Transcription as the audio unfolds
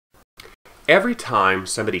Every time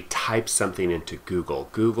somebody types something into Google,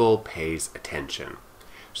 Google pays attention.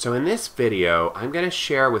 So in this video, I'm going to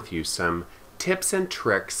share with you some tips and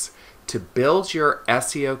tricks to build your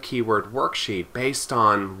SEO keyword worksheet based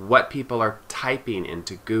on what people are typing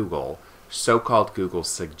into Google, so-called Google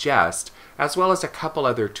Suggest, as well as a couple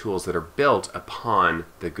other tools that are built upon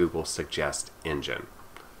the Google Suggest engine.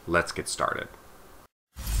 Let's get started.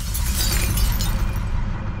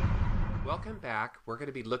 Welcome back. We're going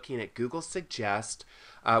to be looking at Google Suggest,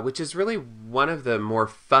 which is really one of the more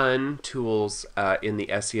fun tools in the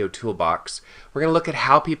SEO toolbox. We're going to look at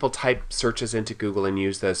how people type searches into Google and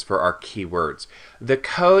use this for our keywords. The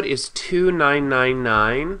code is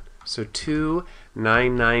 2999, so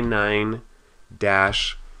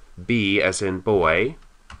 2999-B as in boy.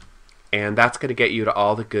 And that's going to get you to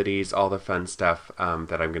all the goodies, all the fun stuff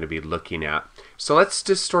that I'm going to be looking at. So let's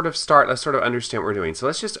just sort of start, let's sort of understand what we're doing. So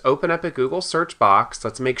let's just open up a Google search box.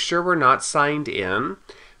 Let's make sure we're not signed in.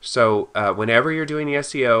 So whenever you're doing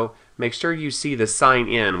SEO, make sure you see the sign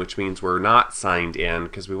in, which means we're not signed in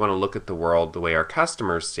because we want to look at the world the way our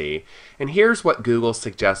customers see. And here's what Google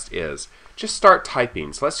Suggest is. Just start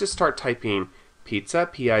typing. So let's just start typing pizza,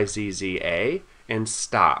 P-I-Z-Z-A, and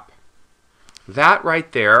stop. That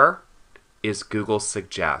right there is Google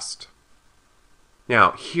Suggest.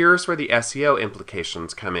 Now, here's where the SEO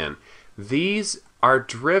implications come in. These are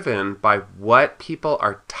driven by what people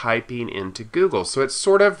are typing into Google. So it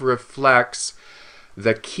sort of reflects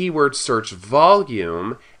the keyword search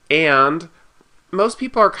volume, and most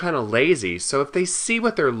people are kind of lazy. So if they see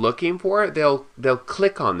what they're looking for, they'll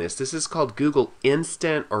click on this. This is called Google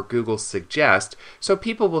Instant or Google Suggest. So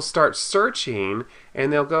people will start searching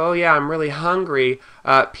and they'll go, oh yeah, I'm really hungry,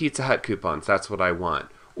 Pizza Hut coupons, that's what I want.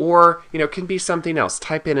 Or, you know, it can be something else.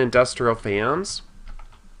 Type in industrial fans.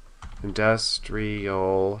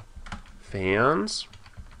 Industrial fans.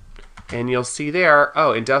 And you'll see there,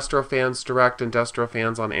 oh, industrial fans direct, industrial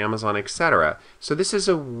fans on Amazon, etc. So this is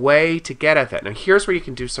a way to get at that. Now here's where you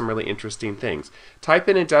can do some really interesting things. Type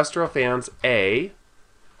in industrial fans A.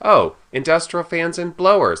 Oh, industrial fans and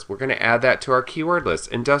blowers. We're going to add that to our keyword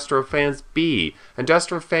list. Industrial fans B.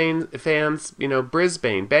 Industrial fans, you know,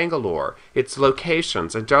 Brisbane, Bangalore. Its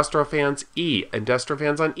locations. Industrial fans E. Industrial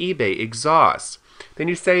fans on eBay, exhaust. Then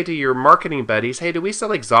you say to your marketing buddies, hey, do we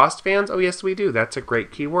sell exhaust fans? Oh, yes, we do. That's a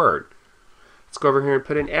great keyword. Let's go over here and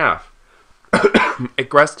put an F.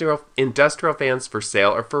 Industrial fans for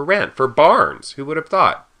sale or for rent, for barns. Who would have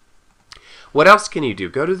thought? What else can you do?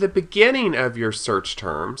 Go to the beginning of your search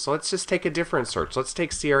term. So let's just take a different search. Let's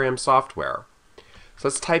take CRM software. So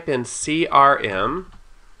let's type in CRM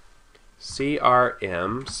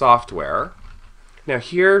software. Now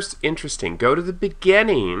here's interesting. Go to the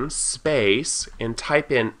beginning space and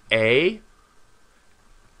type in A,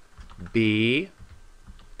 B,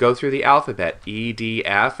 go through the alphabet, E, D,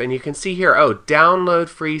 F, and you can see here, oh, download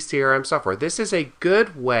free CRM software. This is a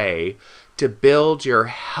good way to build your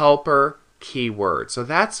helper keyword. So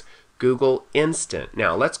that's Google Instant.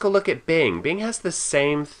 Now let's go look at Bing. Bing has the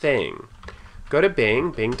same thing. Go to Bing,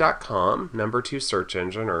 bing.com, number 2 search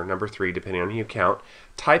engine, or number 3 depending on who you count.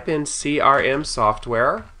 Type in CRM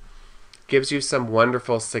software. Gives you some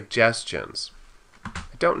wonderful suggestions.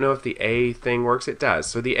 I don't know if the A thing works. It does.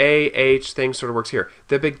 So the AH thing sort of works here.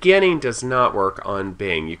 The beginning does not work on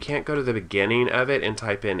Bing. You can't go to the beginning of it and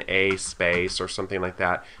type in A space or something like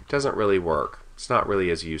that. It doesn't really work. It's not really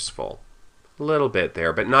as useful. A little bit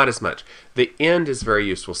there, but not as much. The end is very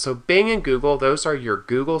useful. So Bing and Google, those are your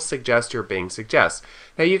Google Suggest, your Bing Suggest.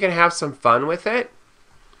 Now you can have some fun with it.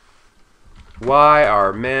 Why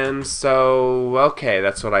are men so... Okay,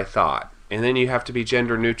 that's what I thought. And then you have to be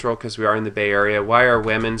gender neutral because we are in the Bay Area. Why are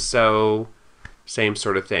women so... Same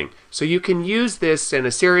sort of thing. So you can use this in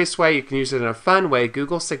a serious way. You can use it in a fun way.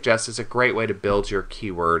 Google Suggest is a great way to build your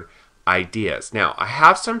keyword ideas. Now, I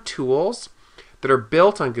have some tools that are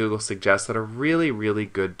built on Google Suggest that are really, really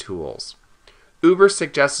good tools. Uber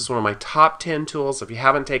Suggest is one of my top 10 tools. If you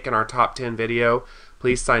haven't taken our top 10 video,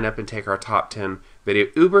 please sign up and take our top 10 video.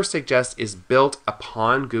 Uber Suggest is built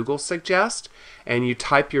upon Google Suggest, and you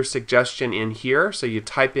type your suggestion in here. So you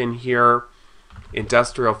type in here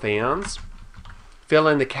industrial fans, fill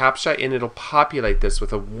in the CAPTCHA, and it'll populate this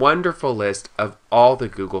with a wonderful list of all the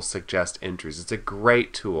Google Suggest entries. It's a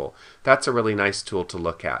great tool. That's a really nice tool to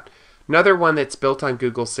look at. Another one that's built on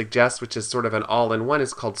Google Suggest, which is sort of an all-in-one,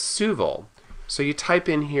 is called Suval. So you type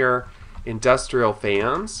in here industrial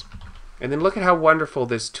fans, and then look at how wonderful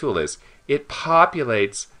this tool is. It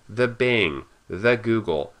populates the Bing, the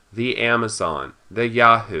Google, the Amazon, the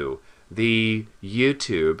Yahoo, the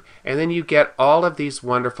YouTube, and then you get all of these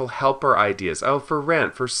wonderful helper ideas. Oh, for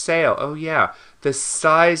rent, for sale. Oh yeah, the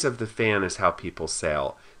size of the fan is how people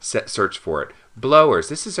search for it. Blowers.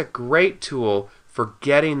 This is a great tool for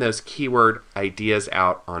getting those keyword ideas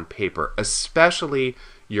out on paper, especially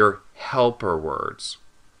your helper words.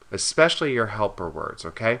 Especially your helper words,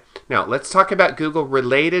 okay? Now, let's talk about Google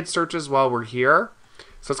related searches while we're here.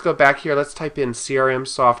 So let's go back here. Let's type in CRM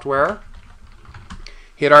software.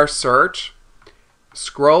 Hit our search.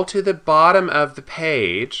 Scroll to the bottom of the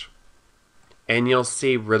page, and you'll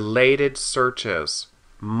see related searches.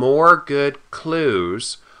 More good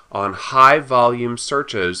clues on high volume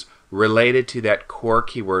searches related to that core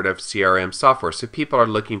keyword of CRM software. So people are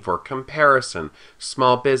looking for comparison,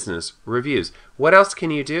 small business, reviews. What else can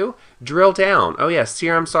you do? Drill down. Oh yeah,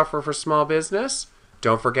 CRM software for small business.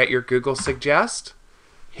 Don't forget your Google Suggest.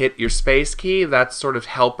 Hit your space key. That's sort of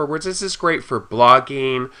helper words. This is great for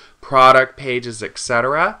blogging, product pages,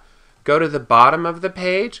 etc. Go to the bottom of the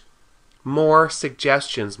page. More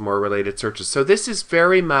suggestions, more related searches. So this is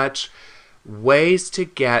very much ways to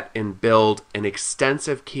get and build an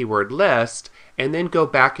extensive keyword list, and then go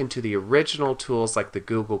back into the original tools like the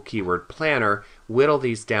Google Keyword Planner, whittle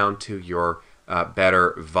these down to your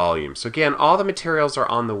better volume. So again, all the materials are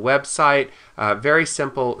on the website. Very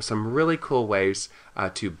simple, some really cool ways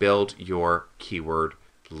to build your keyword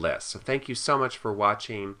list. So thank you so much for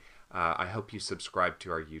watching. I hope you subscribe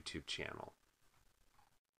to our YouTube channel.